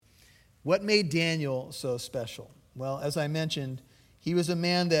What made Daniel so special? Well, as I mentioned, he was a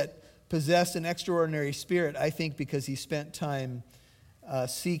man that possessed an extraordinary spirit, I think because he spent time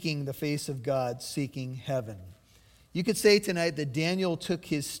seeking the face of God, seeking heaven. You could say tonight that Daniel took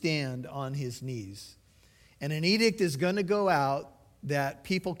his stand on his knees. And an edict is going to go out that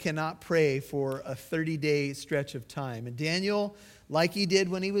people cannot pray for a 30-day stretch of time. And Daniel, like he did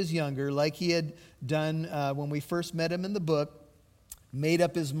when he was younger, like he had done when we first met him in the book, made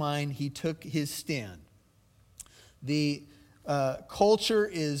up his mind. He took his stand. The culture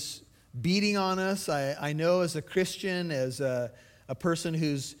is beating on us. I know as a Christian, as a person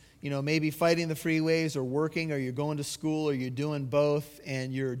who's maybe fighting the freeways or working, or you're going to school, or you're doing both,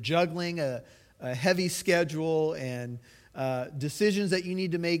 and you're juggling a heavy schedule and decisions that you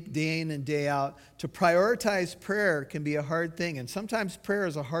need to make day in and day out. To prioritize prayer can be a hard thing, and sometimes prayer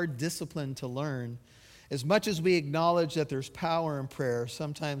is a hard discipline to learn. As much as we acknowledge that there's power in prayer,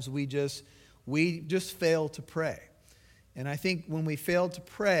 sometimes we just fail to pray. And I think when we fail to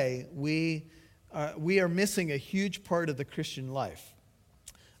pray, we are missing a huge part of the Christian life.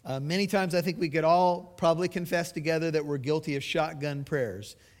 Many times I think we could all probably confess together that we're guilty of shotgun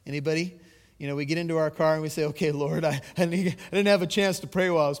prayers. Anybody? We get into our car and we say, okay, Lord, I didn't have a chance to pray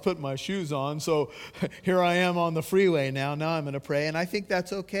while I was putting my shoes on, so here I am on the freeway now. Now I'm going to pray. And I think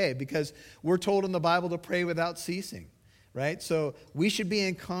that's okay, because we're told in the Bible to pray without ceasing, right? So we should be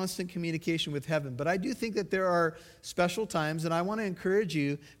in constant communication with heaven. But I do think that there are special times, and I want to encourage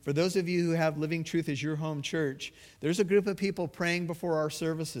you, for those of you who have Living Truth as your home church, there's a group of people praying before our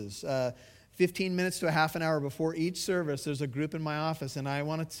services. 15 minutes to a half an hour before each service, there's a group in my office, and I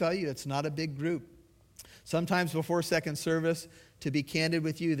want to tell you, it's not a big group. Sometimes before second service, to be candid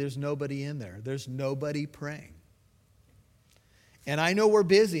with you, there's nobody in there. There's nobody praying. And I know we're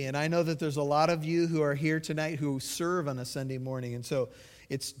busy, and I know that there's a lot of you who are here tonight who serve on a Sunday morning, and so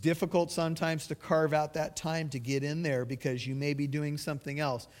it's difficult sometimes to carve out that time to get in there because you may be doing something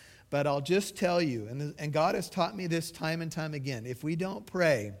else. But I'll just tell you, and God has taught me this time and time again, if we don't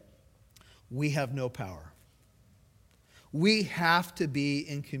pray, we have no power. We have to be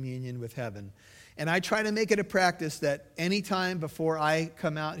in communion with heaven. And I try to make it a practice that anytime before I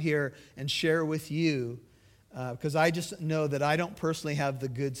come out here and share with you, because I just know that I don't personally have the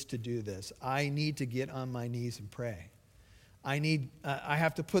goods to do this, I need to get on my knees and pray. I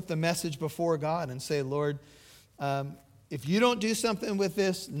have to put the message before God and say, Lord, if you don't do something with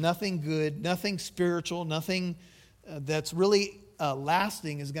this, nothing good, nothing spiritual, nothing that's really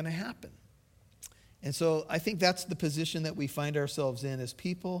lasting is going to happen. And so I think that's the position that we find ourselves in as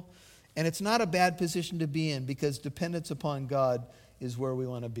people. And it's not a bad position to be in, because dependence upon God is where we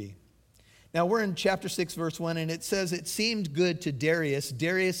want to be. Now we're in chapter 6, verse 1, and it says, it seemed good to Darius.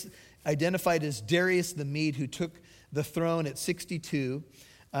 Darius, identified as Darius the Mede, who took the throne at 62.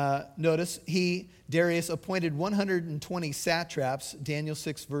 Notice, Darius, appointed 120 satraps, Daniel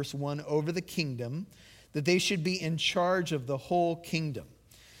 6, verse 1, over the kingdom, that they should be in charge of the whole kingdom.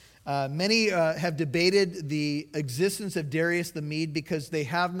 Many have debated the existence of Darius the Mede because they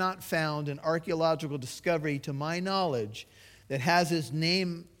have not found an archaeological discovery, to my knowledge, that has his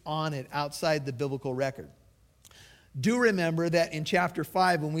name on it outside the biblical record. Do remember that in chapter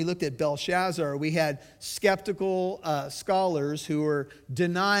 5, when we looked at Belshazzar, we had skeptical scholars who were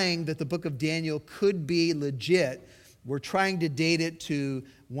denying that the book of Daniel could be legit. We're trying to date it to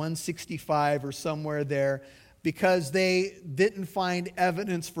 165 or somewhere there, because they didn't find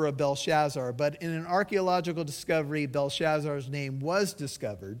evidence for a Belshazzar. But in an archaeological discovery, Belshazzar's name was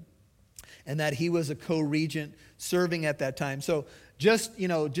discovered, and that he was a co-regent serving at that time. So just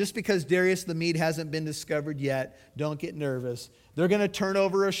because Darius the Mede hasn't been discovered yet, don't get nervous. They're going to turn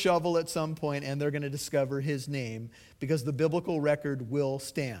over a shovel at some point, and they're going to discover his name, because the biblical record will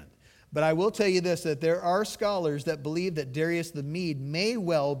stand. But I will tell you this, that there are scholars that believe that Darius the Mede may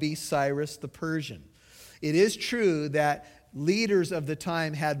well be Cyrus the Persian. It is true that leaders of the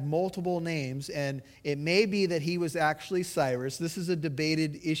time had multiple names, and it may be that he was actually Cyrus. This is a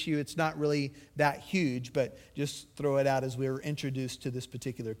debated issue. It's not really that huge, but just throw it out as we were introduced to this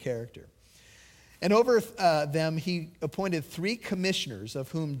particular character. And over them he appointed 3 commissioners, of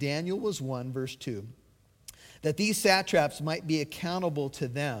whom Daniel was one, verse 2, that these satraps might be accountable to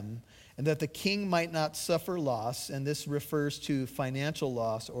them, and that the king might not suffer loss, and this refers to financial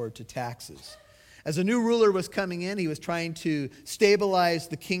loss or to taxes. As a new ruler was coming in, he was trying to stabilize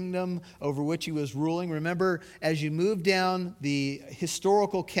the kingdom over which he was ruling. Remember, as you move down the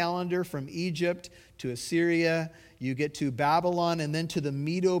historical calendar from Egypt to Assyria, you get to Babylon, and then to the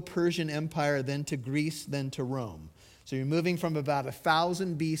Medo-Persian Empire, then to Greece, then to Rome. So you're moving from about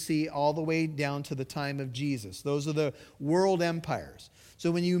 1000 BC all the way down to the time of Jesus. Those are the world empires. So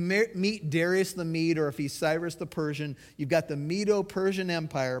when you meet Darius the Mede, or if he's Cyrus the Persian, you've got the Medo-Persian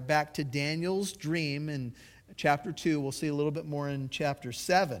Empire back to Daniel's dream in chapter 2. We'll see a little bit more in chapter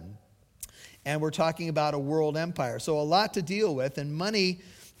 7. And we're talking about a world empire. So a lot to deal with, and money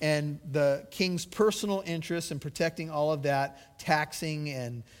and the king's personal interest in protecting all of that, taxing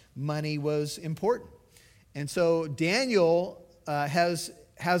and money was important. And so Daniel has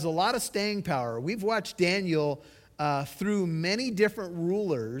a lot of staying power. We've watched Daniel through many different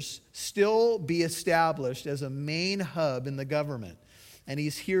rulers still be established as a main hub in the government. And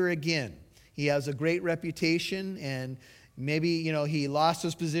he's here again. He has a great reputation, and maybe, he lost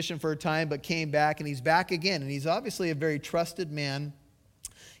his position for a time but came back, and he's back again. And he's obviously a very trusted man.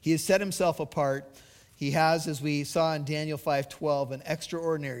 He has set himself apart. He has, as we saw in Daniel 5:12, an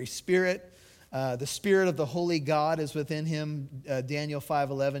extraordinary spirit. The spirit of the holy God is within him, Daniel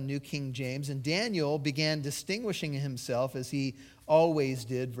 5:11, New King James. And Daniel began distinguishing himself, as he always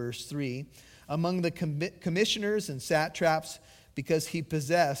did, verse 3, among the commissioners and satraps, because he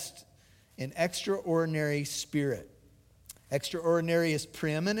possessed an extraordinary spirit. Extraordinary is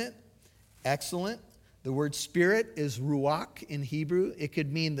preeminent, excellent. The word spirit is ruach in Hebrew. It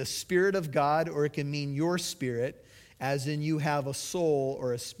could mean the Spirit of God, or it can mean your spirit, as in you have a soul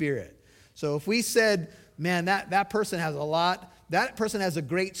or a spirit. So if we said, man, that person has that person has a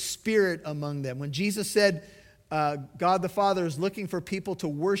great spirit among them. When Jesus said, God the Father is looking for people to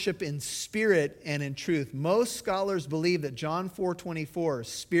worship in spirit and in truth, most scholars believe that John 4:24,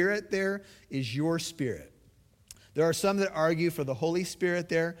 spirit there is your spirit. There are some that argue for the Holy Spirit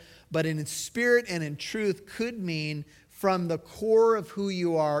there, but in spirit and in truth could mean from the core of who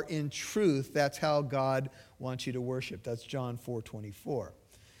you are in truth. That's how God wants you to worship. That's John 4:24.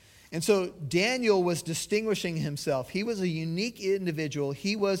 And so Daniel was distinguishing himself. He was a unique individual.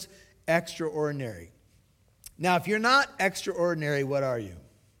 He was extraordinary. Now, if you're not extraordinary, what are you?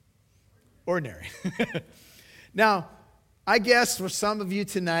 Ordinary. Now, I guess for some of you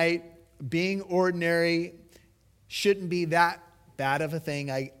tonight, being ordinary shouldn't be that bad of a thing,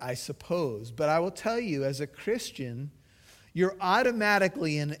 I suppose. But I will tell you, as a Christian, you're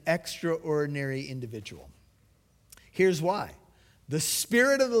automatically an extraordinary individual. Here's why. The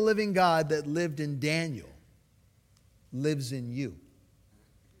Spirit of the living God that lived in Daniel lives in you.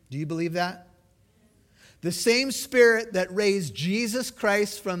 Do you believe that? The same Spirit that raised Jesus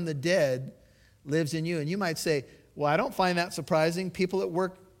Christ from the dead lives in you. And you might say, well, I don't find that surprising. People at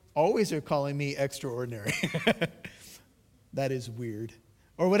work always are calling me extraordinary. That is weird.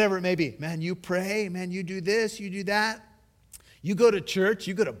 Or whatever it may be. Man, you pray. Man, you do this. You do that. You go to church.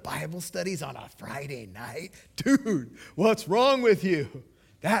 You go to Bible studies on a Friday night. Dude, what's wrong with you?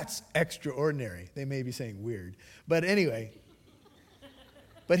 That's extraordinary. They may be saying weird. But anyway.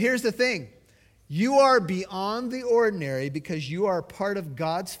 But here's the thing. You are beyond the ordinary because you are part of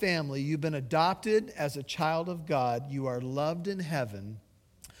God's family. You've been adopted as a child of God. You are loved in heaven.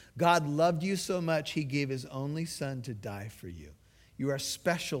 God loved you so much, he gave his only son to die for you. You are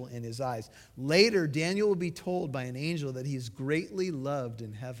special in his eyes. Later, Daniel will be told by an angel that he is greatly loved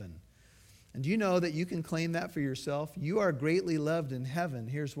in heaven. And do you know that you can claim that for yourself? You are greatly loved in heaven.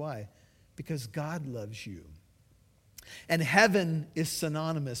 Here's why. Because God loves you. And heaven is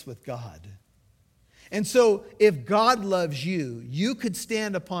synonymous with God. And so if God loves you, you could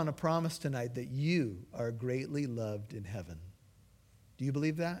stand upon a promise tonight that you are greatly loved in heaven. Do you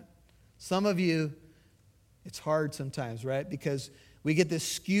believe that? Some of you, it's hard sometimes, right? Because we get this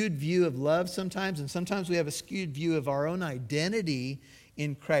skewed view of love sometimes, and sometimes we have a skewed view of our own identity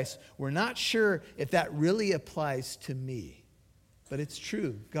in Christ. We're not sure if that really applies to me, but it's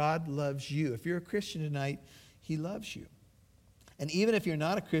true. God loves you. If you're a Christian tonight, he loves you. And even if you're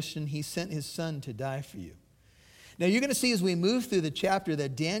not a Christian, he sent his son to die for you. Now, you're going to see as we move through the chapter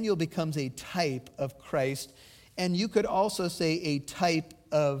that Daniel becomes a type of Christ, and you could also say a type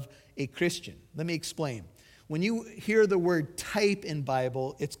of a Christian. Let me explain. When you hear the word type in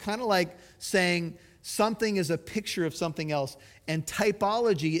Bible, it's kind of like saying something is a picture of something else, and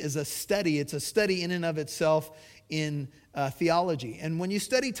typology is a study. It's a study in and of itself in theology. And when you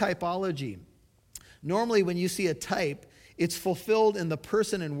study typology, normally when you see a type, it's fulfilled in the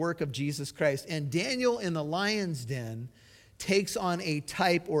person and work of Jesus Christ. And Daniel in the lion's den takes on a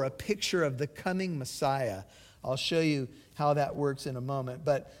type or a picture of the coming Messiah. I'll show you how that works in a moment,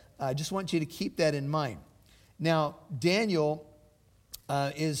 but I just want you to keep that in mind. Now, Daniel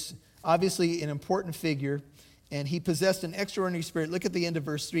is obviously an important figure, and he possessed an extraordinary spirit. Look at the end of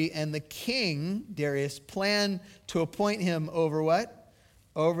verse 3. And the king, Darius, planned to appoint him over what?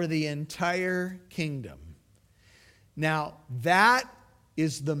 Over the entire kingdom. Now, that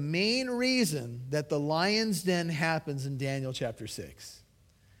is the main reason that the lion's den happens in Daniel chapter 6.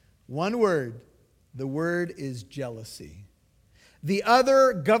 One word. The word is jealousy. The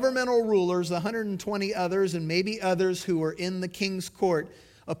other governmental rulers, the 120 others, and maybe others who were in the king's court,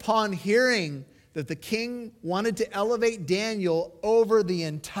 upon hearing that the king wanted to elevate Daniel over the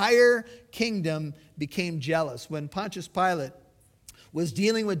entire kingdom, became jealous. When Pontius Pilate was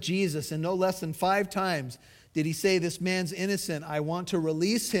dealing with Jesus, and no less than 5 times did he say, "This man's innocent, I want to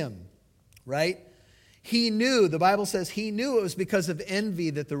release him," right? He knew, the Bible says he knew it was because of envy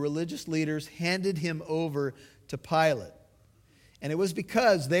that the religious leaders handed him over to Pilate. And it was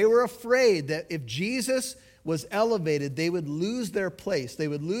because they were afraid that if Jesus was elevated, they would lose their place. They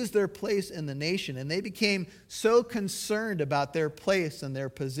would lose their place in the nation. And they became so concerned about their place and their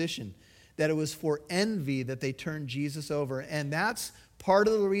position that it was for envy that they turned Jesus over. And that's part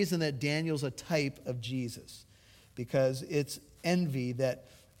of the reason that Daniel's a type of Jesus, because it's envy that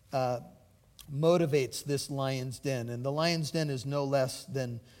motivates this lion's den. And the lion's den is no less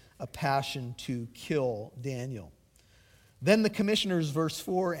than a passion to kill Daniel. Then the commissioners, verse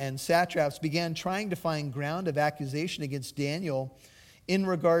 4, and satraps began trying to find ground of accusation against Daniel in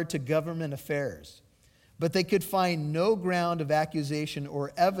regard to government affairs. But they could find no ground of accusation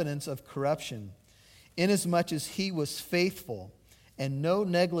or evidence of corruption, inasmuch as he was faithful, and no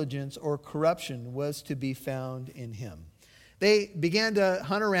negligence or corruption was to be found in him. They began to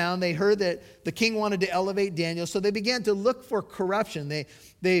hunt around. They heard that the king wanted to elevate Daniel, so they began to look for corruption.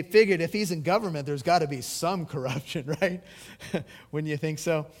 They figured if he's in government, there's got to be some corruption, right? Wouldn't you think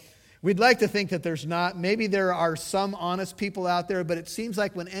so? We'd like to think that there's not. Maybe there are some honest people out there, but it seems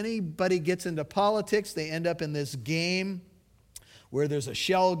like when anybody gets into politics, they end up in this game where there's a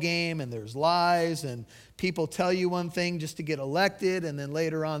shell game and there's lies, and people tell you one thing just to get elected, and then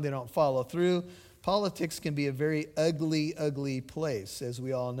later on they don't follow through. Politics can be a very ugly, ugly place, as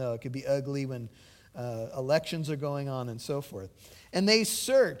we all know. It can be ugly when elections are going on and so forth. And they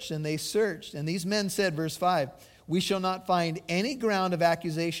searched, and these men said, verse 5, "We shall not find any ground of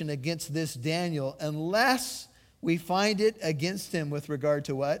accusation against this Daniel unless we find it against him with regard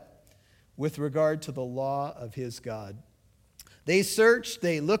to what? With regard to the law of his God." They searched,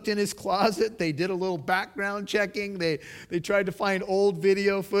 they looked in his closet, they did a little background checking, they tried to find old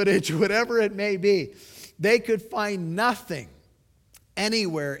video footage, whatever it may be. They could find nothing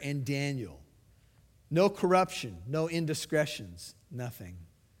anywhere in Daniel. No corruption, no indiscretions, nothing.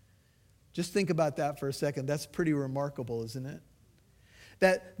 Just think about that for a second. That's pretty remarkable, isn't it?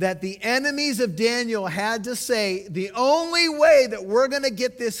 That the enemies of Daniel had to say, the only way that we're going to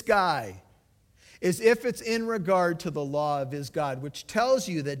get this guy is if it's in regard to the law of his God, which tells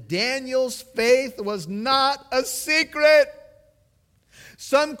you that Daniel's faith was not a secret.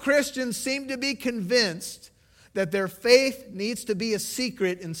 Some Christians seem to be convinced that their faith needs to be a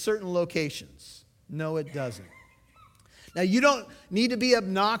secret in certain locations. No, it doesn't. Now, you don't need to be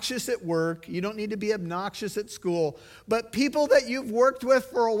obnoxious at work. You don't need to be obnoxious at school. But people that you've worked with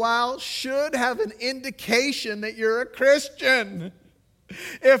for a while should have an indication that you're a Christian.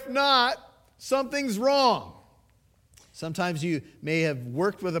 If not, something's wrong. Sometimes you may have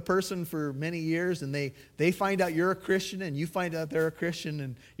worked with a person for many years and they find out you're a Christian and you find out they're a Christian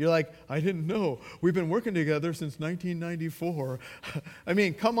and you're like, "I didn't know. We've been working together since 1994. I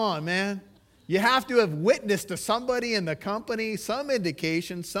mean, come on, man. You have to have witnessed to somebody in the company, some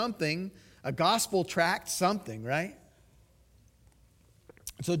indication, something, a gospel tract, something, right?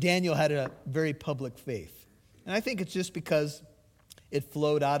 So Daniel had a very public faith. And I think it's just because it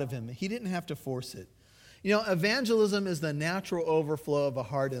flowed out of him. He didn't have to force it. You know, evangelism is the natural overflow of a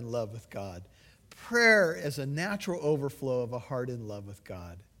heart in love with God. Prayer is a natural overflow of a heart in love with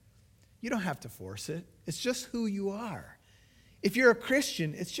God. You don't have to force it. It's just who you are. If you're a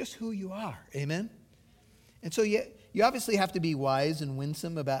Christian, it's just who you are. Amen? And so you obviously have to be wise and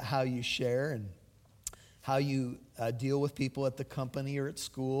winsome about how you share and how you deal with people at the company or at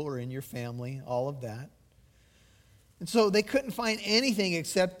school or in your family, all of that. And so they couldn't find anything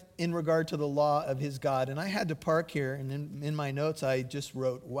except in regard to the law of his God. And I had to park here, and in my notes I just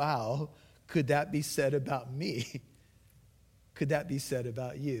wrote, wow, could that be said about me? Could that be said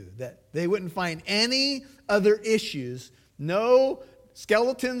about you? That they wouldn't find any other issues, no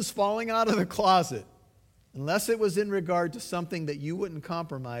skeletons falling out of the closet, unless it was in regard to something that you wouldn't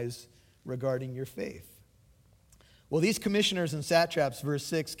compromise regarding your faith. Well, these commissioners and satraps, verse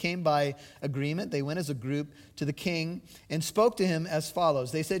 6, came by agreement. They went as a group to the king and spoke to him as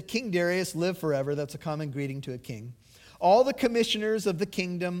follows. They said, "King Darius, live forever." That's a common greeting to a king. "All the commissioners of the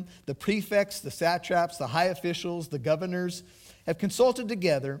kingdom, the prefects, the satraps, the high officials, the governors, have consulted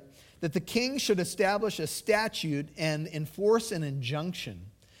together that the king should establish a statute and enforce an injunction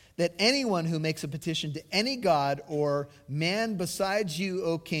that anyone who makes a petition to any god or man besides you,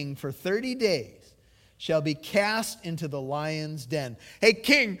 O king, for 30 days shall be cast into the lion's den. Hey,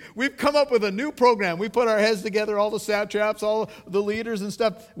 king, we've come up with a new program. We put our heads together, all the satraps, all the leaders and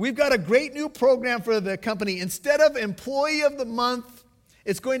stuff. We've got a great new program for the company. Instead of employee of the month,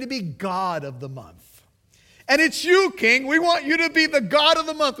 it's going to be God of the month. And it's you, king. We want you to be the God of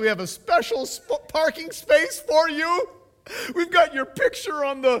the month. We have a special parking space for you. We've got your picture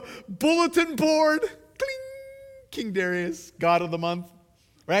on the bulletin board. Cling! King Darius, God of the month,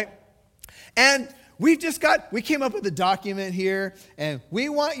 right? And we came up with a document here, and we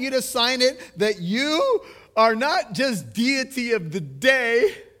want you to sign it that you are not just deity of the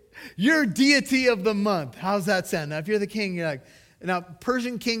day, you're deity of the month. How's that sound? Now, if you're the king, you're like, now,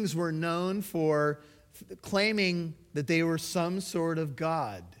 Persian kings were known for claiming that they were some sort of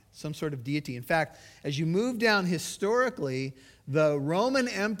god, some sort of deity. In fact, as you move down historically, the Roman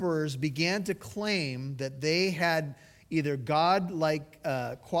emperors began to claim that they had either God-like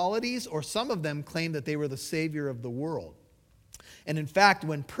qualities, or some of them claimed that they were the savior of the world. And in fact,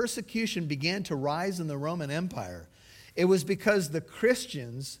 when persecution began to rise in the Roman Empire, it was because the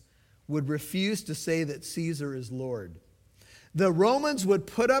Christians would refuse to say that Caesar is Lord. The Romans would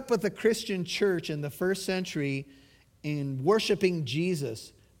put up with the Christian church in the first century in worshiping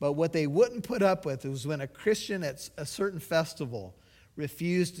Jesus, but what they wouldn't put up with was when a Christian at a certain festival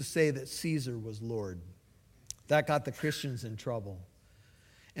refused to say that Caesar was Lord. That got the Christians in trouble.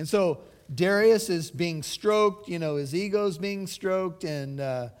 And so Darius is being stroked, his ego's being stroked,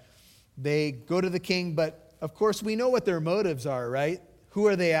 and they go to the king. But of course, we know what their motives are, right? Who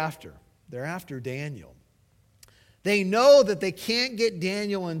are they after? They're after Daniel. They know that they can't get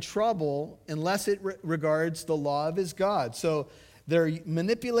Daniel in trouble unless it regards the law of his God. So they're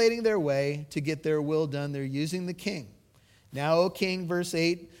manipulating their way to get their will done. They're using the king. Now, O king, verse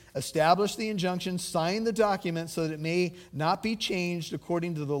 8, establish the injunction, sign the document so that it may not be changed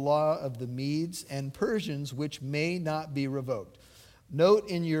according to the law of the Medes and Persians, which may not be revoked. Note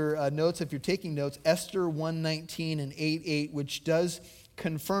in your notes, if you're taking notes, Esther 1:19 and 8:8, which does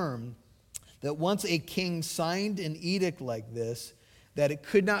confirm that once a king signed an edict like this, that it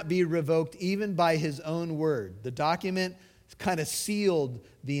could not be revoked even by his own word. The document kind of sealed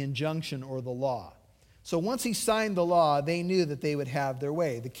the injunction or the law. So once he signed the law, they knew that they would have their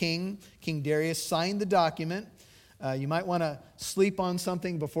way. The king, King Darius, signed the document. You might want to sleep on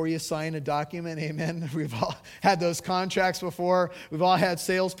something before you sign a document. Amen. We've all had those contracts before. We've all had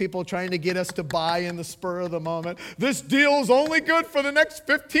salespeople trying to get us to buy in the spur of the moment. This deal's only good for the next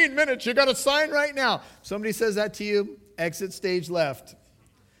 15 minutes. You got to sign right now. Somebody says that to you, exit stage left.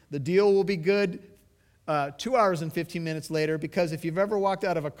 The deal will be good 2 hours and 15 minutes later, because if you've ever walked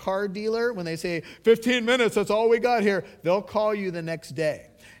out of a car dealer, when they say 15 minutes, that's all we got here, they'll call you the next day.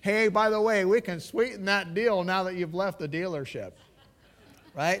 Hey, by the way, we can sweeten that deal now that you've left the dealership.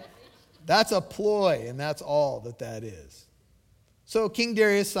 Right? That's a ploy, and that's all that is. So King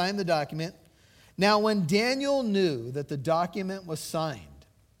Darius signed the document. Now, when Daniel knew that the document was signed,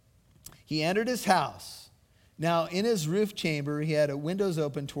 he entered his house. Now, in his roof chamber, he had windows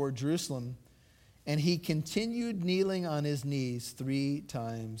open toward Jerusalem, and he continued kneeling on his knees 3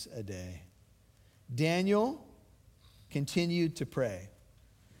 times a day. Daniel continued to pray.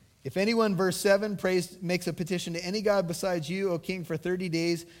 If anyone, verse 7, makes a petition to any god besides you, O king, for 30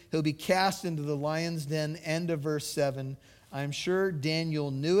 days, he'll be cast into the lion's den. End of verse 7. I'm sure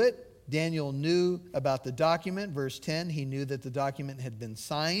Daniel knew it. Daniel knew about the document. Verse 10, he knew that the document had been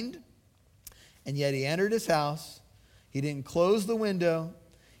signed. And yet he entered his house. He didn't close the window.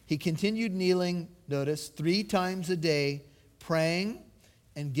 He continued kneeling, notice, 3 times a day, praying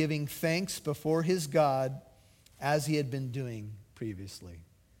and giving thanks before his God as he had been doing previously.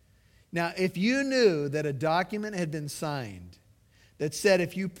 Now, if you knew that a document had been signed that said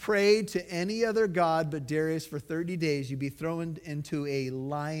if you prayed to any other god but Darius for 30 days, you'd be thrown into a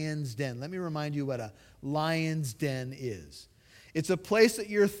lion's den. Let me remind you what a lion's den is. It's a place that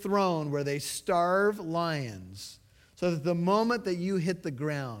you're thrown where they starve lions so that the moment that you hit the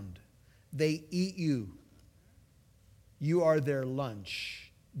ground, they eat you. You are their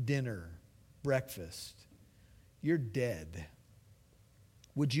lunch, dinner, breakfast. You're dead.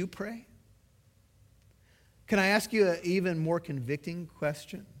 Would you pray? Can I ask you an even more convicting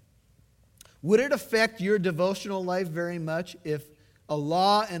question? Would it affect your devotional life very much if a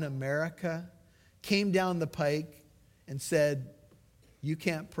law in America came down the pike and said, you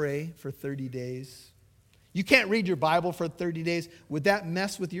can't pray for 30 days? You can't read your Bible for 30 days. Would that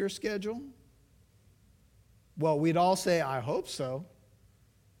mess with your schedule? Well, we'd all say, I hope so.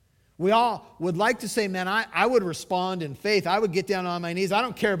 We all would like to say, man, I would respond in faith. I would get down on my knees. I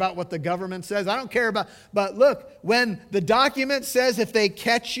don't care about what the government says. I don't care about, but look, when the document says if they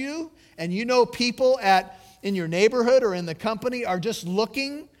catch you, and you know people in your neighborhood or in the company are just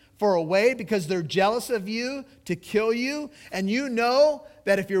looking for a way because they're jealous of you to kill you, and you know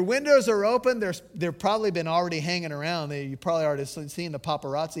that if your windows are open, they've probably been already hanging around. You probably already seen the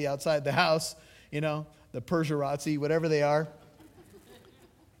paparazzi outside the house, the Persiarazzi, whatever they are,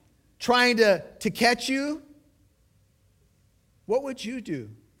 trying to catch you. What would you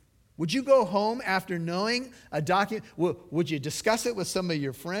do? Would you go home after knowing a document? Would you discuss it with some of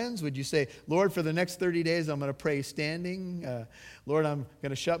your friends? Would you say, Lord, for the next 30 days, I'm going to pray standing. Lord, I'm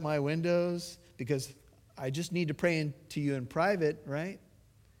going to shut my windows because I just need to pray to you in private, right?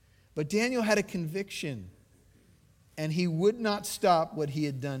 But Daniel had a conviction, and he would not stop what he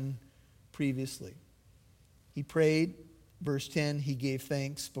had done previously. He prayed. Verse 10, he gave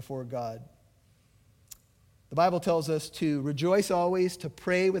thanks before God. The Bible tells us to rejoice always, to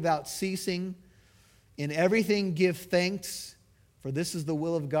pray without ceasing. In everything give thanks, for this is the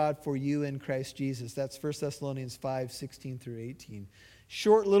will of God for you in Christ Jesus. That's 1 Thessalonians 5, 16 through 18.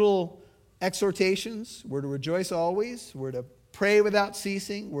 Short little exhortations. We're to rejoice always. We're to pray without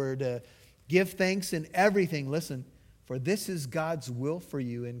ceasing. We're to give thanks in everything. Listen, for this is God's will for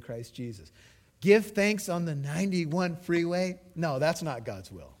you in Christ Jesus. Give thanks on the 91 freeway? No, that's not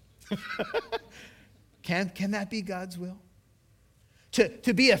God's will. Can that be God's will?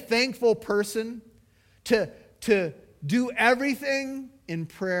 To be a thankful person, to do everything in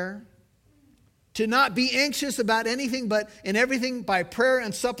prayer, to not be anxious about anything, but in everything by prayer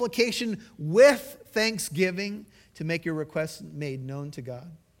and supplication with thanksgiving, to make your requests made known to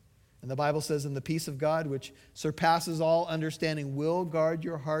God. And the Bible says, and the peace of God, which surpasses all understanding, will guard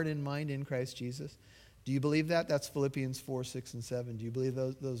your heart and mind in Christ Jesus. Do you believe that? That's Philippians 4, 6, and 7. Do you believe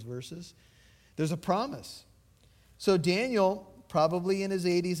those verses? There's a promise. So Daniel, probably in his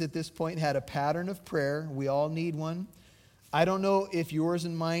 80s at this point, had a pattern of prayer. We all need one. I don't know if yours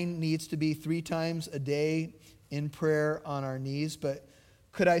and mine needs to be 3 times a day in prayer on our knees, but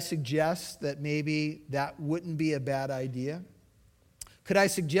could I suggest that maybe that wouldn't be a bad idea? Could I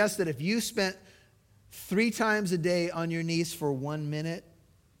suggest that if you spent 3 times a day on your knees for 1 minute,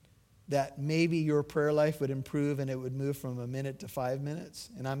 that maybe your prayer life would improve and it would move from a minute to 5 minutes?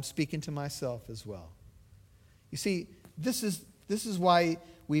 And I'm speaking to myself as well. You see, this is why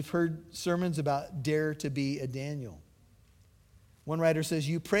we've heard sermons about dare to be a Daniel. One writer says,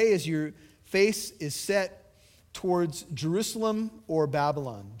 you pray as your face is set towards Jerusalem or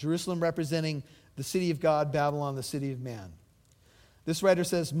Babylon. Jerusalem representing the city of God, Babylon, the city of man. This writer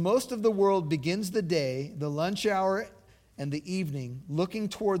says, most of the world begins the day, the lunch hour, and the evening looking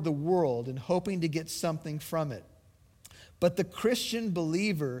toward the world and hoping to get something from it. But the Christian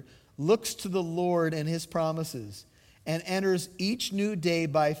believer looks to the Lord and his promises and enters each new day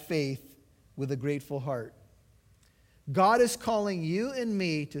by faith with a grateful heart. God is calling you and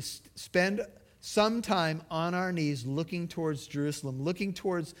me to spend some time on our knees looking towards Jerusalem, looking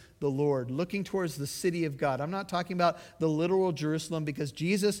towards the Lord, looking towards the city of God. I'm not talking about the literal Jerusalem, because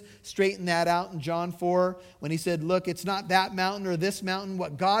Jesus straightened that out in John 4 when he said, look, it's not that mountain or this mountain.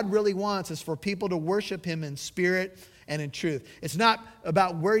 What God really wants is for people to worship him in spirit and in truth. It's not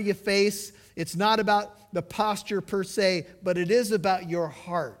about where you face. It's not about the posture per se, but it is about your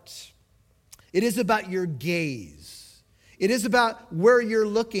heart. It is about your gaze. It is about where you're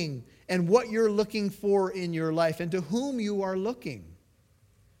looking and what you're looking for in your life and to whom you are looking.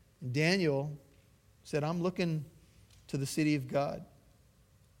 And Daniel said, I'm looking to the city of God.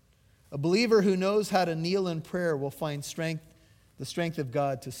 A believer who knows how to kneel in prayer will find the strength of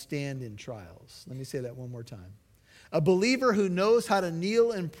God to stand in trials. Let me say that one more time. A believer who knows how to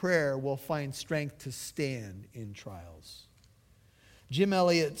kneel in prayer will find strength to stand in trials. Jim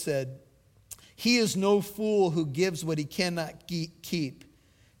Elliot said, he is no fool who gives what he cannot keep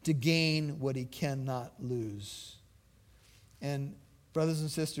to gain what he cannot lose. And brothers and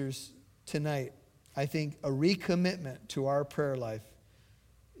sisters, tonight, I think a recommitment to our prayer life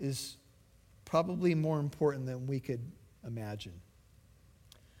is probably more important than we could imagine.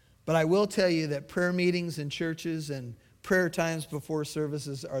 But I will tell you that prayer meetings in churches and prayer times before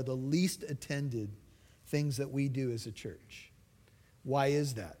services are the least attended things that we do as a church. Why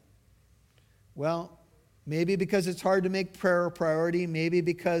is that? Well, maybe because it's hard to make prayer a priority. Maybe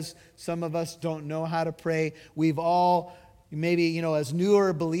because some of us don't know how to pray. We've all, maybe, as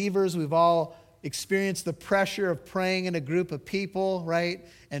newer believers, we've all experienced the pressure of praying in a group of people, right?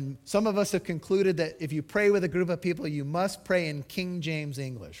 And some of us have concluded that if you pray with a group of people, you must pray in King James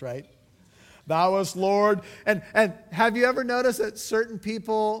English, right? Thou wast Lord. And have you ever noticed that certain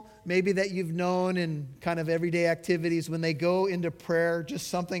people, maybe that you've known in kind of everyday activities, when they go into prayer, just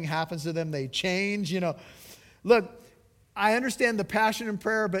something happens to them, they change, Look, I understand the passion in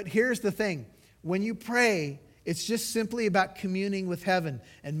prayer, but here's the thing. When you pray, it's just simply about communing with heaven.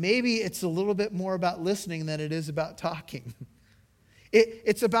 And maybe it's a little bit more about listening than it is about talking.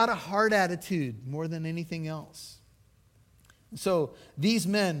 It's about a heart attitude more than anything else. So these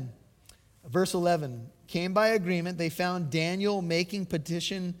men, verse 11, came by agreement. They found Daniel making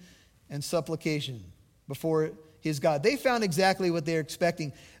petition and supplication before his God. They found exactly what they were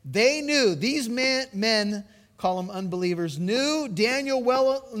expecting. They knew, these men, call them unbelievers, knew Daniel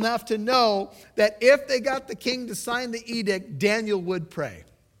well enough to know that if they got the king to sign the edict, Daniel would pray.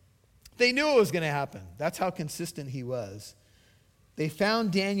 They knew it was going to happen. That's how consistent he was. They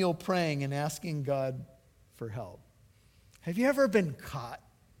found Daniel praying and asking God for help. Have you ever been caught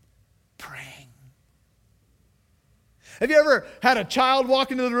praying? Have you ever had a child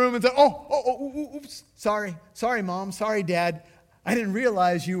walk into the room and say, oops, sorry, Mom, sorry, Dad, I didn't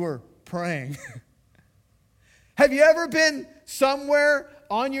realize you were praying. Have you ever been somewhere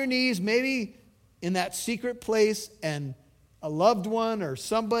on your knees, maybe in that secret place, and a loved one or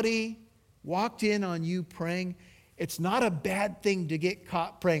somebody walked in on you praying? It's not a bad thing to get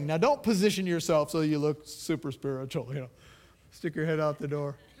caught praying. Now, don't position yourself so you look super spiritual, Stick your head out the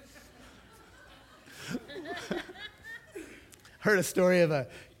door. Heard a story of a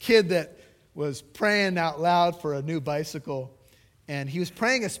kid that was praying out loud for a new bicycle. And he was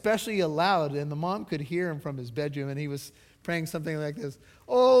praying especially aloud, and the mom could hear him from his bedroom, and he was praying something like this: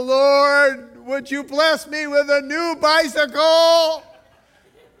 "Oh Lord, would you bless me with a new bicycle?"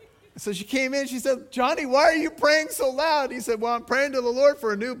 So she came in, she said, "Johnny, why are you praying so loud?" He said, "Well, I'm praying to the Lord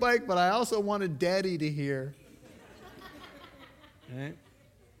for a new bike, but I also wanted Daddy to hear." Right?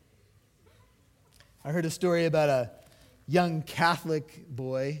 I heard a story about a young Catholic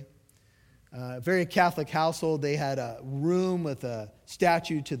boy. A very Catholic household. They had a room with a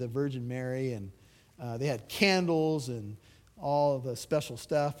statue to the Virgin Mary, and they had candles and all of the special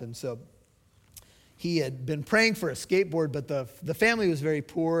stuff. And so he had been praying for a skateboard, but the family was very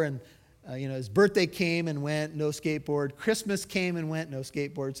poor, and his birthday came and went, no skateboard. Christmas came and went, no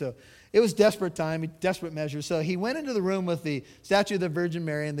skateboard. So it was desperate time, desperate measures. So he went into the room with the statue of the Virgin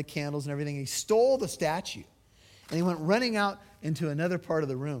Mary and the candles and everything. He stole the statue, and he went running out into another part of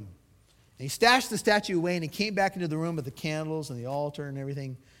the room. And he stashed the statue away, and he came back into the room with the candles and the altar and everything.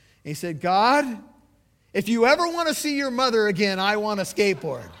 And he said, "God, if you ever want to see your mother again, I want a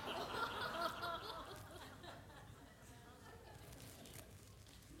skateboard."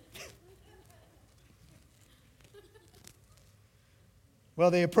 Well,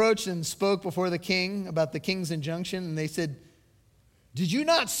 they approached and spoke before the king about the king's injunction, and they said, "Did you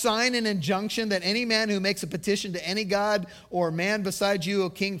not sign an injunction that any man who makes a petition to any god or man besides you, O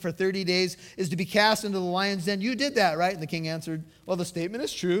king, for 30 days is to be cast into the lion's den? You did that, right?" And the king answered, "Well, the statement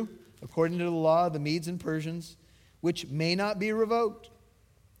is true, according to the law of the Medes and Persians, which may not be revoked."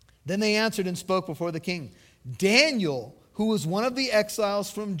 Then they answered and spoke before the king. "Daniel, who was one of the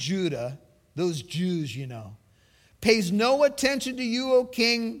exiles from Judah," those Jews, "pays no attention to you, O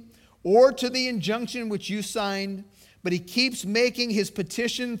king, or to the injunction which you signed, but he keeps making his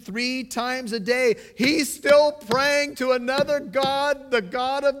petition 3 times a day." He's still praying to another God, the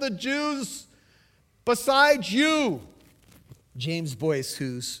God of the Jews, besides you. James Boyce,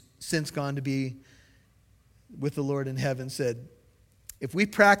 who's since gone to be with the Lord in heaven, said, "If we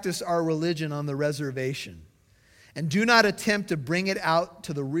practice our religion on the reservation and do not attempt to bring it out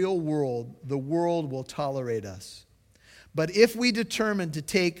to the real world, the world will tolerate us. But if we determine to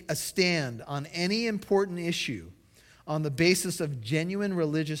take a stand on any important issue on the basis of genuine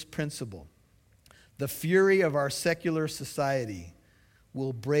religious principle, the fury of our secular society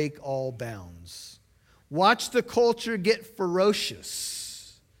will break all bounds. Watch the culture get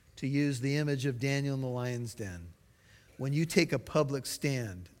ferocious, to use the image of Daniel in the lion's den, when you take a public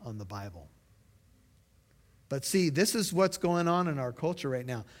stand on the Bible." But see, this is what's going on in our culture right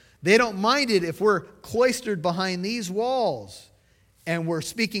now. They don't mind it if we're cloistered behind these walls and we're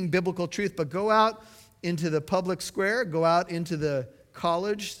speaking biblical truth, but go out into the public square, go out into the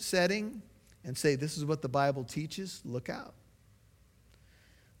college setting and say, "This is what the Bible teaches, look out."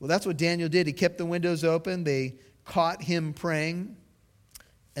 Well, that's what Daniel did. He kept the windows open. They caught him praying,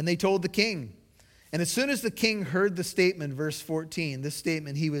 and they told the king. And as soon as the king heard the statement, verse 14, this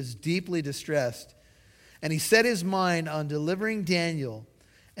statement, he was deeply distressed. And he set his mind on delivering Daniel,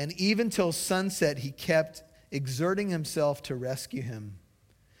 and even till sunset he kept exerting himself to rescue him.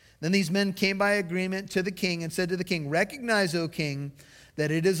 Then these men came by agreement to the king and said to the king, "Recognize, O king,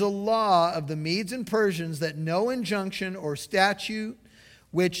 that it is a law of the Medes and Persians that no injunction or statute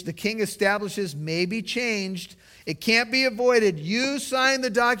which the king establishes may be changed. It can't be avoided. You sign the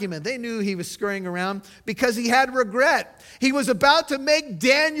document. They knew he was scurrying around because he had regret. He was about to make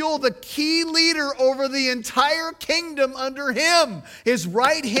Daniel the key leader over the entire kingdom under him, his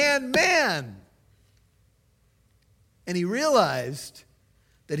right-hand man. And he realized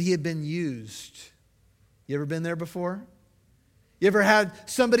that he had been used. You ever been there before? You ever had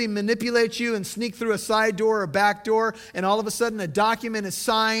somebody manipulate you and sneak through a side door or back door, and all of a sudden a document is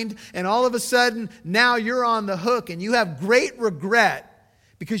signed, and all of a sudden now you're on the hook, and you have great regret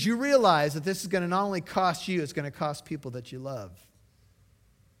because you realize that this is going to not only cost you, it's going to cost people that you love.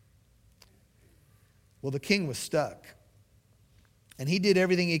 Well, the king was stuck. And he did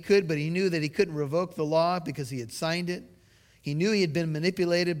everything he could, but he knew that he couldn't revoke the law because he had signed it. He knew he had been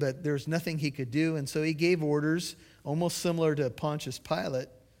manipulated, but there was nothing he could do, and so he gave orders almost similar to Pontius Pilate.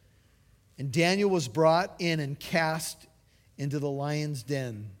 And Daniel was brought in and cast into the lion's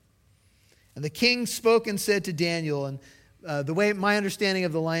den. And the king spoke and said to Daniel, and the way my understanding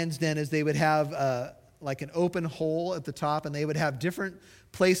of the lion's den is they would have like an open hole at the top, and they would have different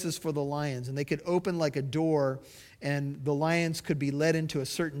places for the lions. And they could open like a door, and the lions could be led into a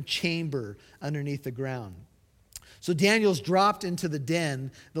certain chamber underneath the ground. So Daniel's dropped into the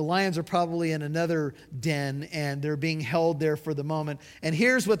den. The lions are probably in another den, and they're being held there for the moment. And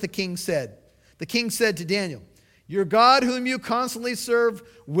here's what the king said. The king said to Daniel, "Your God whom you constantly serve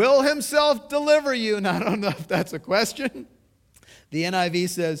will himself deliver you." Now, I don't know if that's a question. The NIV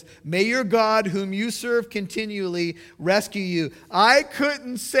says, "May your God whom you serve continually rescue you." I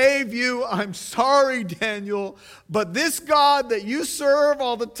couldn't save you. I'm sorry, Daniel. But this God that you serve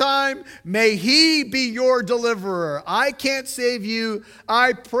all the time, may he be your deliverer. I can't save you.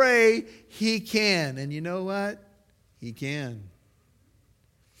 I pray he can. And you know what? He can.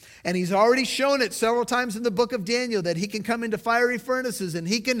 And he's already shown it several times in the book of Daniel that he can come into fiery furnaces and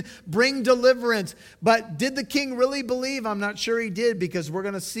he can bring deliverance. But did the king really believe? I'm not sure he did, because we're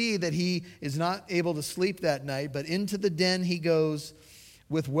going to see that he is not able to sleep that night. But into the den he goes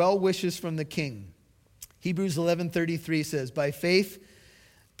with well wishes from the king. Hebrews 11:33 says, "By faith,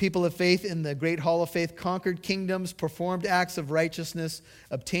 people of faith in the great hall of faith conquered kingdoms, performed acts of righteousness,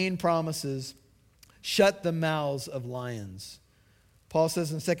 obtained promises, shut the mouths of lions." Paul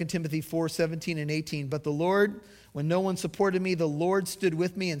says in 2 Timothy 4:17 and 18, "But the Lord, when no one supported me, the Lord stood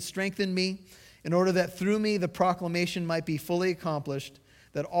with me and strengthened me, in order that through me the proclamation might be fully accomplished,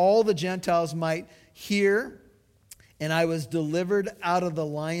 that all the Gentiles might hear, and I was delivered out of the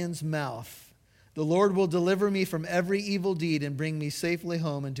lion's mouth. The Lord will deliver me from every evil deed and bring me safely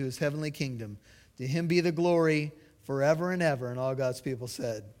home into his heavenly kingdom. To him be the glory forever and ever." And all God's people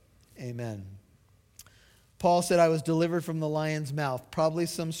said, amen. Paul said, "I was delivered from the lion's mouth," probably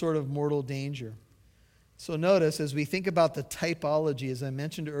some sort of mortal danger. So notice, as we think about the typology, as I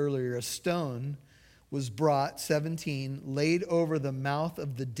mentioned earlier, a stone was brought, 17, laid over the mouth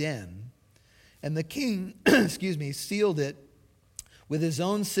of the den, and the king, sealed it with his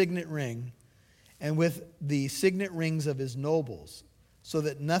own signet ring and with the signet rings of his nobles, so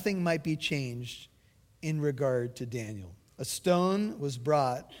that nothing might be changed in regard to Daniel. A stone was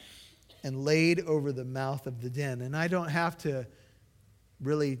brought and laid over the mouth of the den. And I don't have to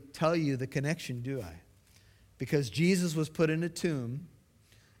really tell you the connection, do I? Because Jesus was put in a tomb,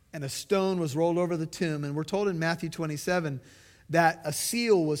 and a stone was rolled over the tomb. And we're told in Matthew 27 that a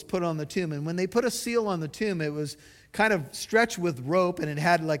seal was put on the tomb. And when they put a seal on the tomb, it was kind of stretched with rope, and it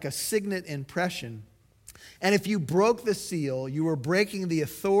had like a signet impression. And if you broke the seal, you were breaking the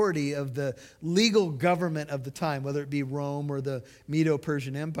authority of the legal government of the time, whether it be Rome or the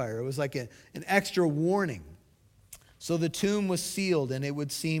Medo-Persian Empire. It was like an extra warning. So the tomb was sealed, and it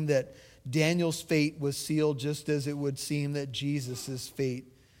would seem that Daniel's fate was sealed just as it would seem that Jesus' fate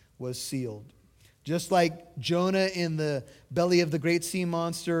was sealed. Just like Jonah in the belly of the great sea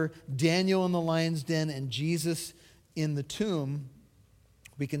monster, Daniel in the lion's den, and Jesus in the tomb,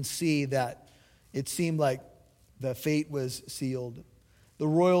 we can see that it seemed like the fate was sealed. The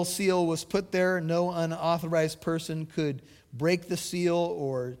royal seal was put there. No unauthorized person could break the seal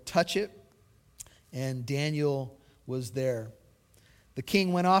or touch it. And Daniel was there. The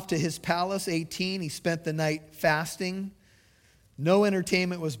king went off to his palace, 18. He spent the night fasting. No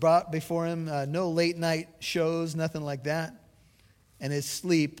entertainment was brought before him. No late night shows, nothing like that. And his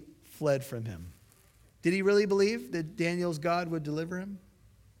sleep fled from him. Did he really believe that Daniel's God would deliver him?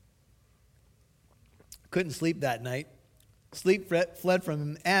 Couldn't sleep that night. Sleep fled from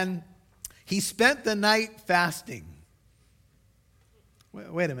him, and he spent the night fasting.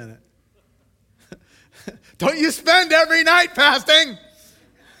 Wait a minute. Don't you spend every night fasting?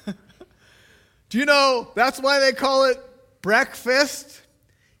 Do you know that's why they call it breakfast?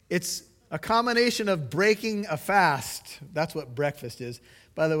 It's a combination of breaking a fast. That's what breakfast is.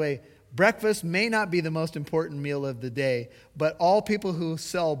 By the way, breakfast may not be the most important meal of the day, but all people who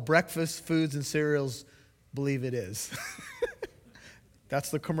sell breakfast foods and cereals believe it is.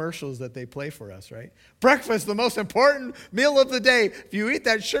 That's the commercials that they play for us, right? Breakfast, the most important meal of the day. If you eat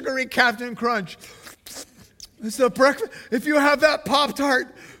that sugary Captain Crunch, it's the breakfast. If you have that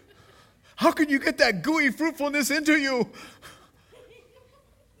Pop-Tart, how can you get that gooey fruitfulness into you?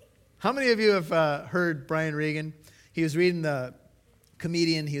 How many of you have heard Brian Regan? He was reading the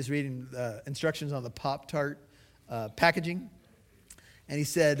comedian. He was reading instructions on the Pop-Tart packaging. And he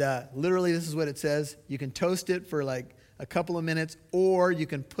said, literally, this is what it says. You can toast it for like a couple of minutes, or you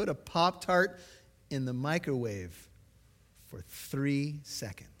can put a Pop-Tart in the microwave for 3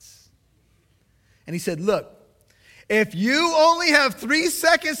 seconds. And he said, look, if you only have 3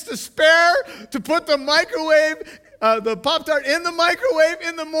 seconds to spare to put the Pop-Tart in the microwave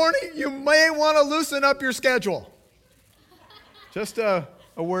in the morning, you may want to loosen up your schedule. Just a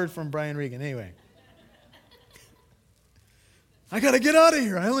word from Brian Regan. Anyway. I got to get out of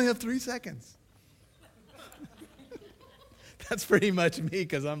here. I only have 3 seconds. That's pretty much me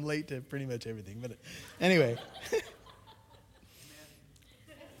because I'm late to pretty much everything. But anyway.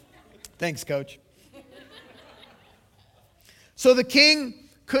 Thanks, Coach. So the king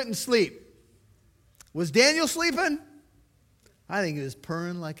couldn't sleep. Was Daniel sleeping? I think he was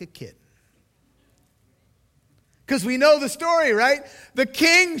purring like a kitten. Because we know the story, right? The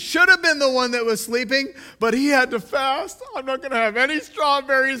king should have been the one that was sleeping, but he had to fast. I'm not going to have any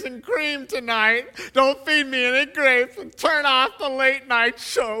strawberries and cream tonight. Don't feed me any grapes and turn off the late night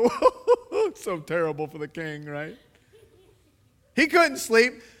show. So terrible for the king, right? He couldn't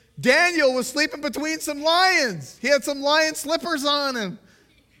sleep. Daniel was sleeping between some lions. He had some lion slippers on him.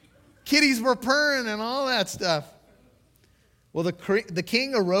 Kitties were purring and all that stuff. Well, the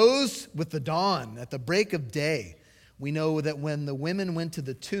king arose with the dawn at the break of day. We know that when the women went to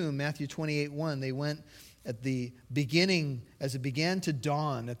the tomb, Matthew 28:1, they went at the beginning, as it began to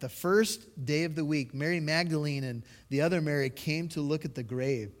dawn, at the first day of the week. Mary Magdalene and the other Mary came to look at the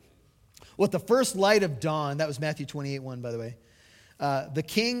grave. Well, at the first light of dawn, that was Matthew 28:1, by the way, the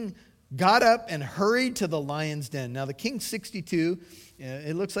king got up and hurried to the lion's den. Now, the king's 62.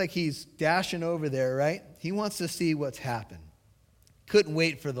 It looks like he's dashing over there, right? He wants to see what's happened. Couldn't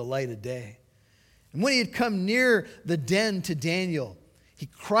wait for the light of day. And when he had come near the den to Daniel, he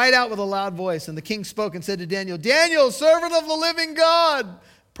cried out with a loud voice, and the king spoke and said to Daniel, Daniel, servant of the living God.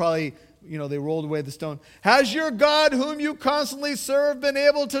 Probably, they rolled away the stone. Has your God, whom you constantly serve, been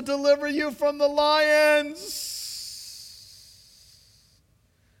able to deliver you from the lions?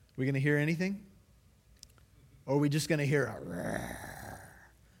 Are we going to hear anything? Or are we just going to hear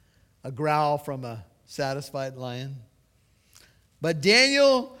a growl from a satisfied lion? But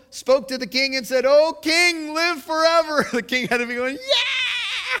Daniel spoke to the king and said, "O king, live forever." The king had to be going,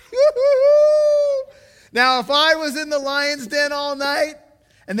 yeah! Woo-hoo-hoo! Now, if I was in the lion's den all night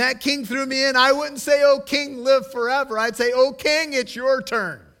and that king threw me in, I wouldn't say, "O king, live forever." I'd say, "O king, it's your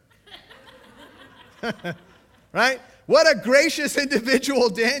turn." Right? What a gracious individual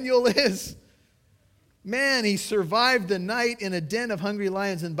Daniel is. Man, he survived the night in a den of hungry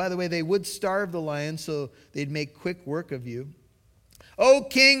lions. And by the way, they would starve the lions, so they'd make quick work of you. "O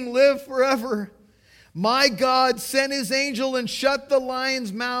king, live forever. My God sent his angel and shut the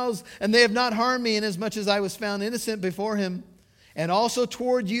lions' mouths, and they have not harmed me, inasmuch as I was found innocent before him. And also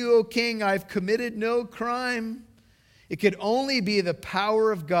toward you, O king, I've committed no crime." It could only be the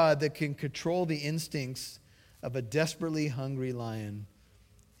power of God that can control the instincts of a desperately hungry lion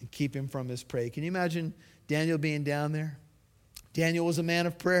and keep him from his prey. Can you imagine Daniel being down there? Daniel was a man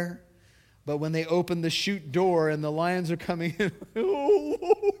of prayer. But when they open the chute door and the lions are coming in, "Oh,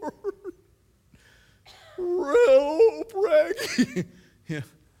 Lord, help, Raggy." Yeah,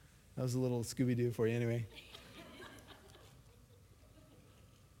 that was a little Scooby-Doo for you anyway.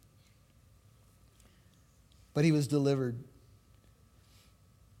 But he was delivered.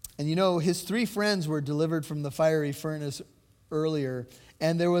 And his 3 friends were delivered from the fiery furnace earlier.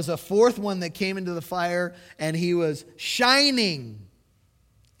 And there was a 4th one that came into the fire, and he was shining.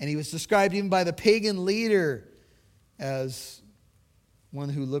 And he was described even by the pagan leader as one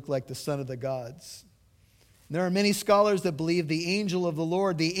who looked like the son of the gods. And there are many scholars that believe the angel of the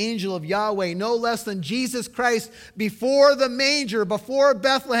Lord, the angel of Yahweh, no less than Jesus Christ, before the manger, before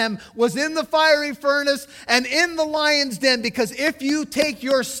Bethlehem, was in the fiery furnace and in the lion's den. Because if you take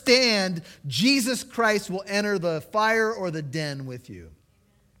your stand, Jesus Christ will enter the fire or the den with you.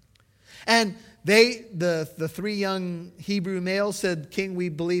 And The three young Hebrew males said, King, we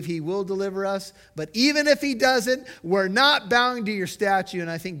believe he will deliver us. But even if he doesn't, we're not bowing to your statue. And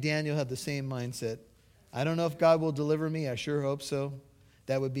I think Daniel had the same mindset. I don't know if God will deliver me. I sure hope so.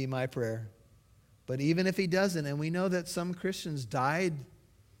 That would be my prayer. But even if he doesn't, and we know that some Christians died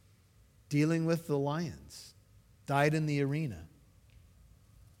dealing with the lions, died in the arena.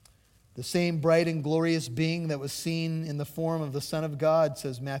 The same bright and glorious being that was seen in the form of the Son of God,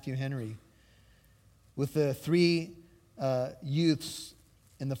 says Matthew Henry, with the three youths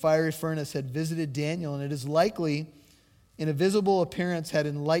in the fiery furnace had visited Daniel, and it is likely in a visible appearance had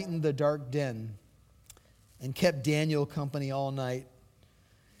enlightened the dark den and kept Daniel company all night.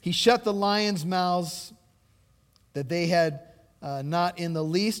 He shut the lions' mouths that they had not in the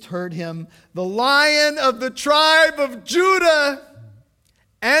least heard him. The Lion of the tribe of Judah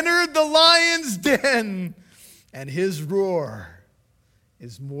entered the lion's den, and his roar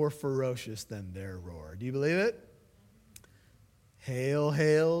is more ferocious than their roar. Do you believe it? Hail,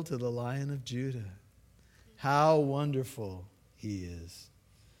 hail to the Lion of Judah. How wonderful he is.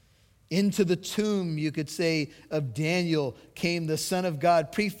 Into the tomb, you could say, of Daniel came the Son of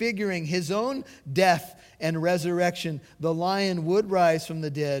God, prefiguring his own death and resurrection. The lion would rise from the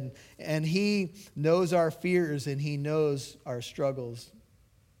dead, and he knows our fears and he knows our struggles.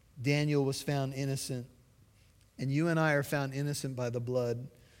 Daniel was found innocent, and you and I are found innocent by the blood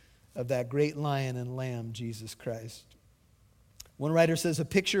of that great lion and lamb, Jesus Christ. One writer says, a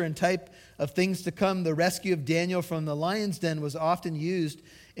picture and type of things to come, the rescue of Daniel from the lion's den was often used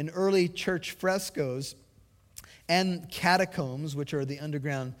in early church frescoes and catacombs, which are the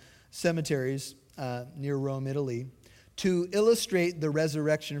underground cemeteries near Rome, Italy, to illustrate the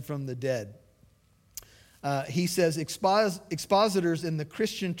resurrection from the dead. He says, expositors in the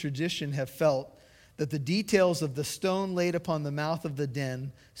Christian tradition have felt that the details of the stone laid upon the mouth of the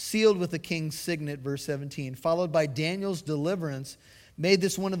den, sealed with the king's signet, verse 17, followed by Daniel's deliverance, made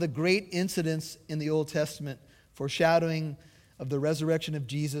this one of the great incidents in the Old Testament, foreshadowing of the resurrection of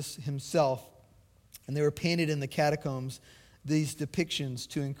Jesus himself. And they were painted in the catacombs, these depictions,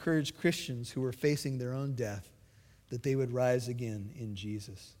 to encourage Christians who were facing their own death, that they would rise again in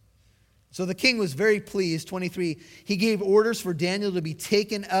Jesus. So the king was very pleased. 23, he gave orders for Daniel to be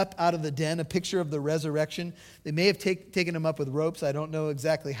taken up out of the den, a picture of the resurrection. They may have taken him up with ropes. I don't know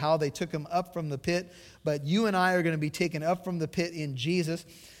exactly how they took him up from the pit, but you and I are going to be taken up from the pit in Jesus.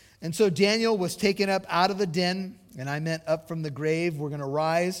 And so Daniel was taken up out of the den, and I meant up from the grave. We're going to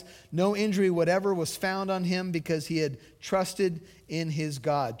rise. No injury whatever was found on him because he had trusted in his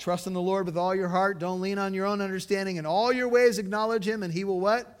God. Trust in the Lord with all your heart. Don't lean on your own understanding. In all your ways acknowledge him, and he will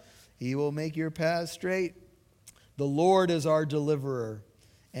what? He will make your paths straight. The Lord is our deliverer,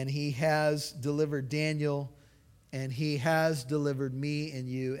 and he has delivered Daniel, and he has delivered me and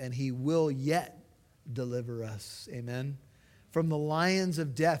you, and he will yet deliver us. Amen. From the lions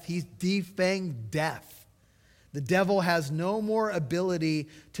of death. He's defanged death. The devil has no more ability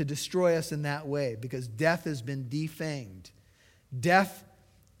to destroy us in that way because death has been defanged. Death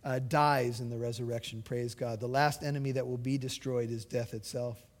dies in the resurrection, praise God. The last enemy that will be destroyed is death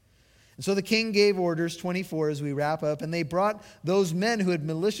itself. And so the king gave orders, 24 as we wrap up, and they brought those men who had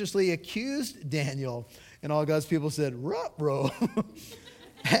maliciously accused Daniel. And all God's people said, ruh-roh.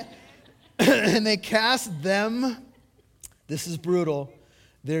 And they cast them, this is brutal,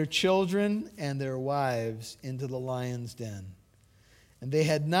 their children and their wives into the lion's den. And they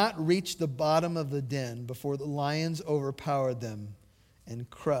had not reached the bottom of the den before the lions overpowered them and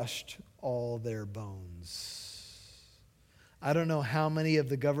crushed all their bones. I don't know how many of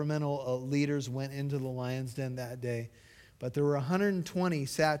the governmental leaders went into the lion's den that day, but there were 120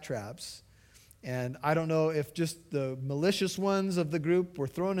 satraps. And I don't know if just the malicious ones of the group were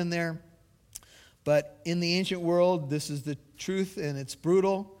thrown in there. But in the ancient world, this is the truth, and it's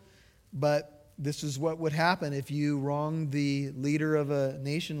brutal. But this is what would happen if you wronged the leader of a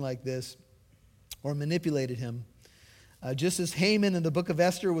nation like this or manipulated him. Just as Haman in the book of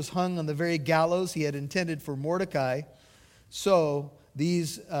Esther was hung on the very gallows he had intended for Mordecai, so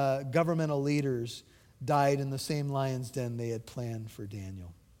these governmental leaders died in the same lion's den they had planned for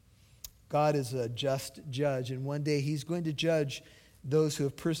Daniel. God is a just judge, and one day he's going to judge those who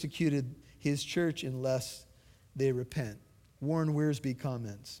have persecuted his church unless they repent. Warren Wiersbe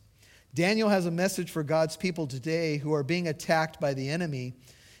comments, Daniel has a message for God's people today who are being attacked by the enemy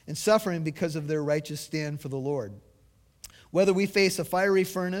and suffering because of their righteous stand for the Lord. Whether we face a fiery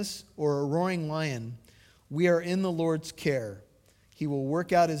furnace or a roaring lion, we are in the Lord's care. He will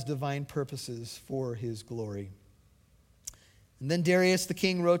work out his divine purposes for his glory. And then Darius the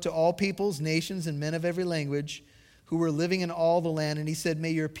king wrote to all peoples, nations, and men of every language who were living in all the land. And he said,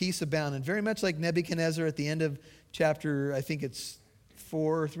 may your peace abound. And very much like Nebuchadnezzar at the end of chapter, I think it's 3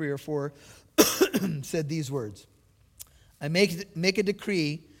 or 4, said these words, I make a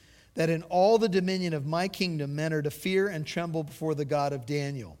decree that in all the dominion of my kingdom men are to fear and tremble before the God of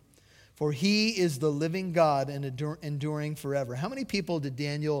Daniel. For he is the living God and enduring forever. How many people did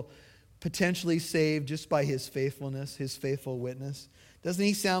Daniel potentially save just by his faithfulness, his faithful witness? Doesn't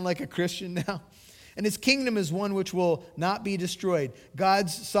he sound like a Christian now? And his kingdom is one which will not be destroyed.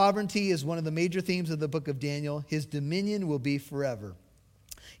 God's sovereignty is one of the major themes of the book of Daniel. His dominion will be forever.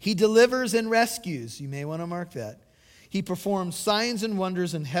 He delivers and rescues. You may want to mark that. He performs signs and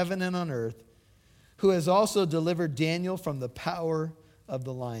wonders in heaven and on earth, who has also delivered Daniel from the power of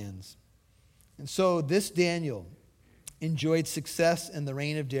the lions. And so this Daniel enjoyed success in the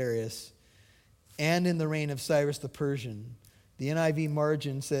reign of Darius and in the reign of Cyrus the Persian. The NIV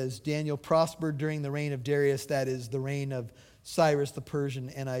margin says Daniel prospered during the reign of Darius, that is the reign of Cyrus the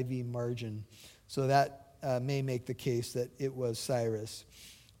Persian, NIV margin. So that may make the case that it was Cyrus.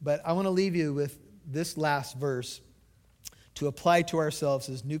 But I want to leave you with this last verse to apply to ourselves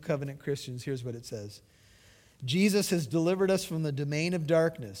as New Covenant Christians. Here's what it says. Jesus has delivered us from the domain of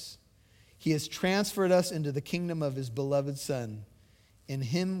darkness. He has transferred us into the kingdom of his beloved Son. In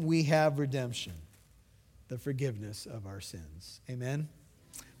him we have redemption, the forgiveness of our sins. Amen.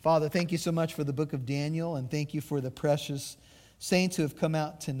 Father, thank you so much for the book of Daniel, and thank you for the precious saints who have come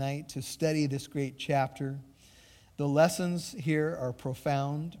out tonight to study this great chapter. The lessons here are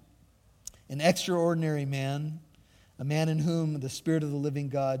profound. An extraordinary man, a man in whom the Spirit of the living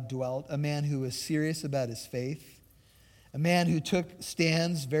God dwelt, a man who was serious about his faith, a man who took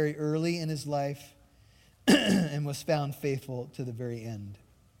stands very early in his life and was found faithful to the very end.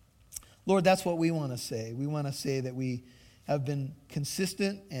 Lord, that's what we want to say. We want to say that we have been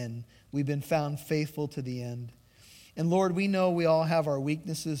consistent and we've been found faithful to the end. And Lord, we know we all have our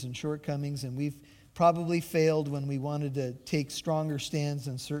weaknesses and shortcomings, and we've probably failed when we wanted to take stronger stands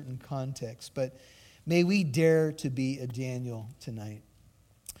in certain contexts. But may we dare to be a Daniel tonight.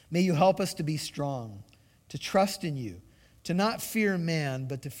 May you help us to be strong, to trust in you, to not fear man,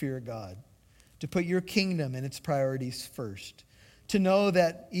 but to fear God, to put your kingdom and its priorities first, to know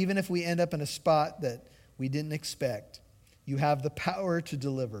that even if we end up in a spot that we didn't expect, you have the power to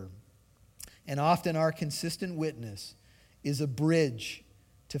deliver. And often our consistent witness is a bridge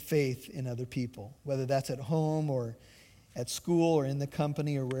to faith in other people, whether that's at home or at school or in the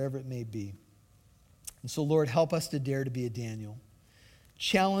company or wherever it may be. And so, Lord, help us to dare to be a Daniel.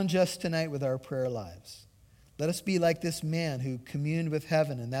 Challenge us tonight with our prayer lives. Let us be like this man who communed with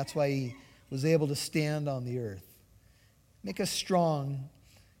heaven, and that's why he was able to stand on the earth. Make us strong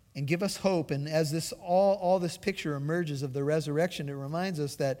and give us hope. And as this all this picture emerges of the resurrection, it reminds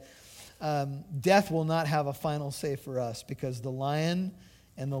us that death will not have a final say for us because the Lion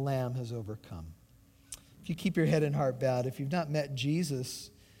and the Lamb has overcome. If you keep your head and heart bowed, if you've not met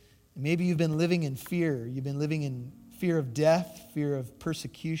Jesus, maybe you've been living in fear. You've been living in fear of death, fear of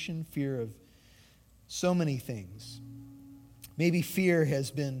persecution, fear of so many things. Maybe fear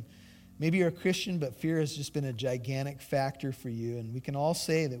has been, maybe you're a Christian, but fear has just been a gigantic factor for you. And we can all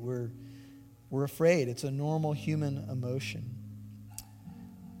say that we're afraid. It's a normal human emotion.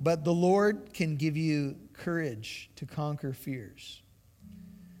 But the Lord can give you courage to conquer fears.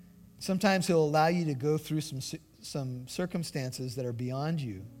 Sometimes he'll allow you to go through some circumstances that are beyond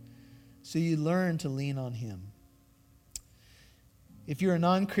you, so you learn to lean on him. If you're a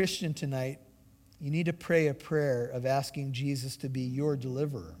non-Christian tonight, you need to pray a prayer of asking Jesus to be your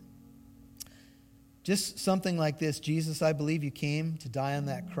deliverer. Just something like this: Jesus, I believe you came to die on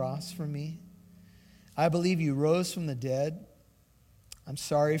that cross for me. I believe you rose from the dead. I'm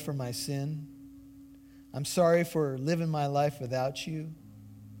sorry for my sin. I'm sorry for living my life without you.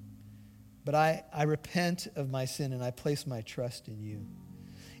 But I repent of my sin and I place my trust in you,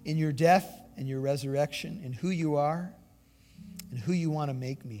 in your death and your resurrection, in who you are and who you want to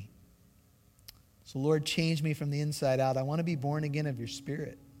make me. So Lord, change me from the inside out. I want to be born again of your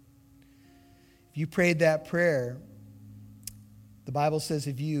Spirit. If you prayed that prayer, the Bible says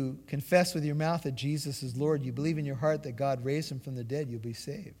if you confess with your mouth that Jesus is Lord, you believe in your heart that God raised him from the dead, you'll be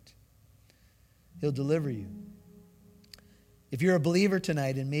saved. He'll deliver you. If you're a believer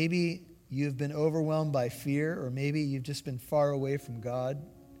tonight and maybe you've been overwhelmed by fear, or maybe you've just been far away from God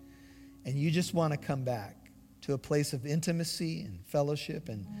and you just want to come back to a place of intimacy and fellowship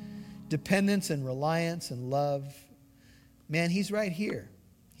and dependence and reliance and love, man, he's right here.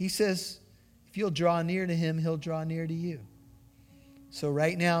 He says, if you'll draw near to him, he'll draw near to you. So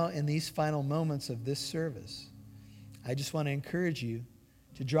right now, in these final moments of this service, I just want to encourage you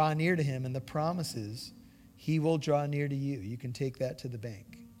to draw near to him, and the promise is He will draw near to you. You can take that to the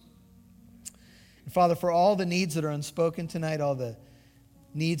bank. And Father, for all the needs that are unspoken tonight, all the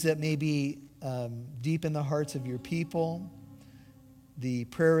needs that may be deep in the hearts of your people, the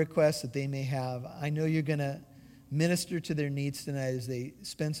prayer requests that they may have, I know you're going to minister to their needs tonight as they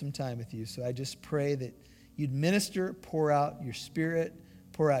spend some time with you. So I just pray that you'd minister, pour out your Spirit,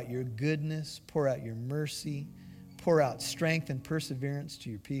 pour out your goodness, pour out your mercy, pour out strength and perseverance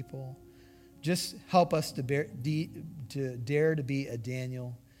to your people. Just help us to dare to be a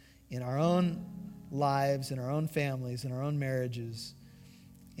Daniel in our own lives, in our own families, in our own marriages,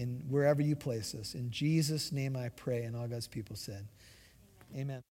 in wherever you place us. In Jesus' name I pray, and all God's people said, amen.